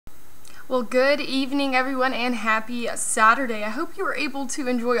Well, good evening, everyone, and happy Saturday. I hope you were able to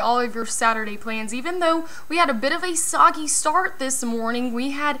enjoy all of your Saturday plans. Even though we had a bit of a soggy start this morning,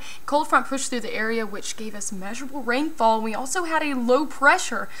 we had cold front push through the area, which gave us measurable rainfall. We also had a low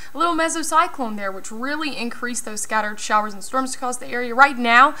pressure, a little mesocyclone there, which really increased those scattered showers and storms across the area. Right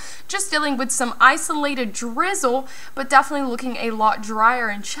now, just dealing with some isolated drizzle, but definitely looking a lot drier.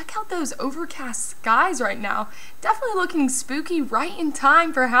 And check out those overcast skies right now. Definitely looking spooky, right in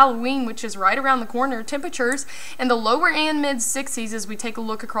time for Halloween, which is right around the corner. Temperatures in the lower and mid 60s as we take a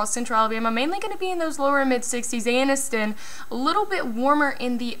look across central Alabama, mainly going to be in those lower and mid 60s. Anniston, a little bit warmer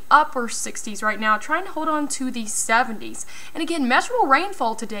in the upper 60s right now, trying to hold on to the 70s. And again, measurable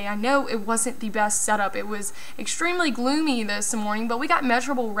rainfall today. I know it wasn't the best setup. It was extremely gloomy this morning, but we got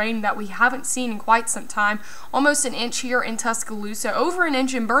measurable rain that we haven't seen in quite some time. Almost an inch here in Tuscaloosa, over an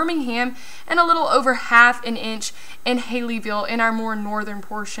inch in Birmingham, and a little over half an inch in Haleyville in our more northern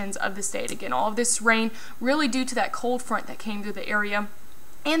portions of the state. Again, all of this rain really due to that cold front that came through the area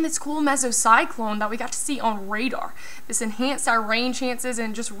and this cool mesocyclone that we got to see on radar. This enhanced our rain chances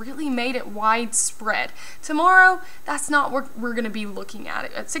and just really made it widespread. Tomorrow, that's not what we're going to be looking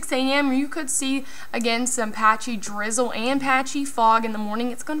at. At 6 a.m., you could see, again, some patchy drizzle and patchy fog in the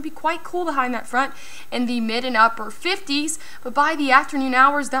morning. It's going to be quite cool behind that front in the mid and upper 50s, but by the afternoon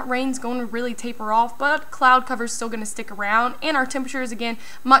hours, that rain's going to really taper off, but cloud cover is still going to stick around, and our temperatures, again,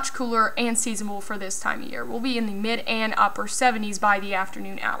 much cooler and seasonable for this time of year. We'll be in the mid and upper 70s by the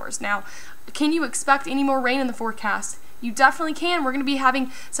afternoon hours. Now, can you expect any more rain in the forecast? You definitely can. We're going to be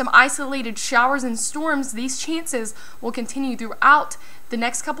having some isolated showers and storms. These chances will continue throughout the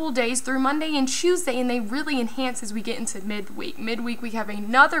next couple of days through Monday and Tuesday, and they really enhance as we get into midweek. Midweek, we have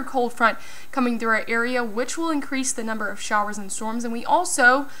another cold front coming through our area, which will increase the number of showers and storms, and we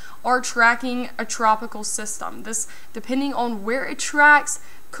also are tracking a tropical system. This, depending on where it tracks,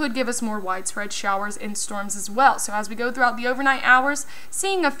 could give us more widespread showers and storms as well. So as we go throughout the overnight hours,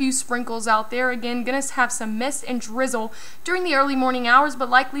 seeing a few sprinkles out there. Again, going to have some mist and drizzle during the early morning hours, but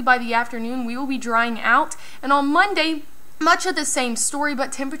likely by the afternoon we will be drying out. And on Monday, much of the same story,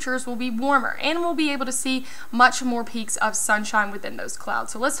 but temperatures will be warmer, and we'll be able to see much more peaks of sunshine within those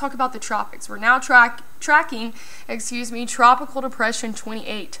clouds. So let's talk about the tropics. We're now tracking Tropical Depression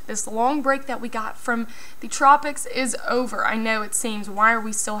 28. This long break that we got from the tropics is over. I know it seems, why are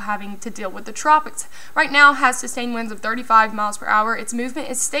we still having to deal with the tropics? Right now has sustained winds of 35 miles per hour. Its movement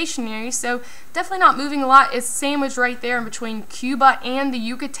is stationary, so definitely not moving a lot. It's sandwiched right there in between Cuba and the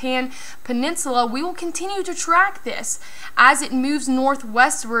Yucatan Peninsula. We will continue to track this as it moves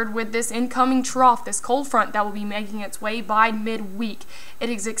northwestward with this incoming trough, this cold front that will be making its way by midweek. It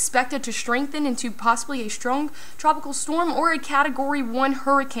is expected to strengthen into possibly a strong tropical storm or a Category 1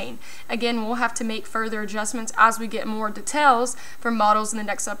 hurricane. Again, we'll have to make further adjustments as we get more details from models in the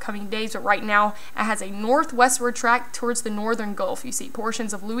next upcoming days, but right now it has a northwestward track towards the northern Gulf. You see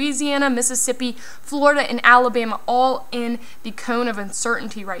portions of Louisiana, Mississippi, Florida, and Alabama all in the cone of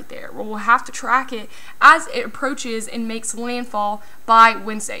uncertainty right there. We'll have to track it as it approaches and makes landfall by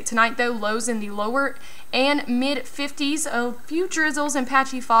Wednesday. Tonight, though, lows in the lower and mid 50s, a few drizzles and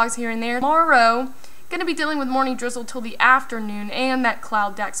patchy fogs here and there. Tomorrow, going to be dealing with morning drizzle till the afternoon, and that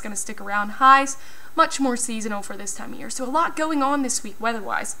cloud deck's going to stick around. Highs much more seasonal for this time of year. So a lot going on this week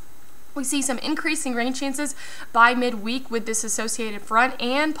weather-wise. We see some increasing rain chances by midweek with this associated front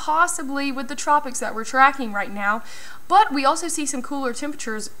and possibly with the tropics that we're tracking right now. But we also see some cooler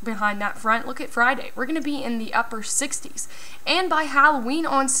temperatures behind that front. Look at Friday. We're going to be in the upper 60s. And by Halloween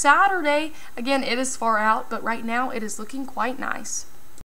on Saturday, again, it is far out, but right now it is looking quite nice.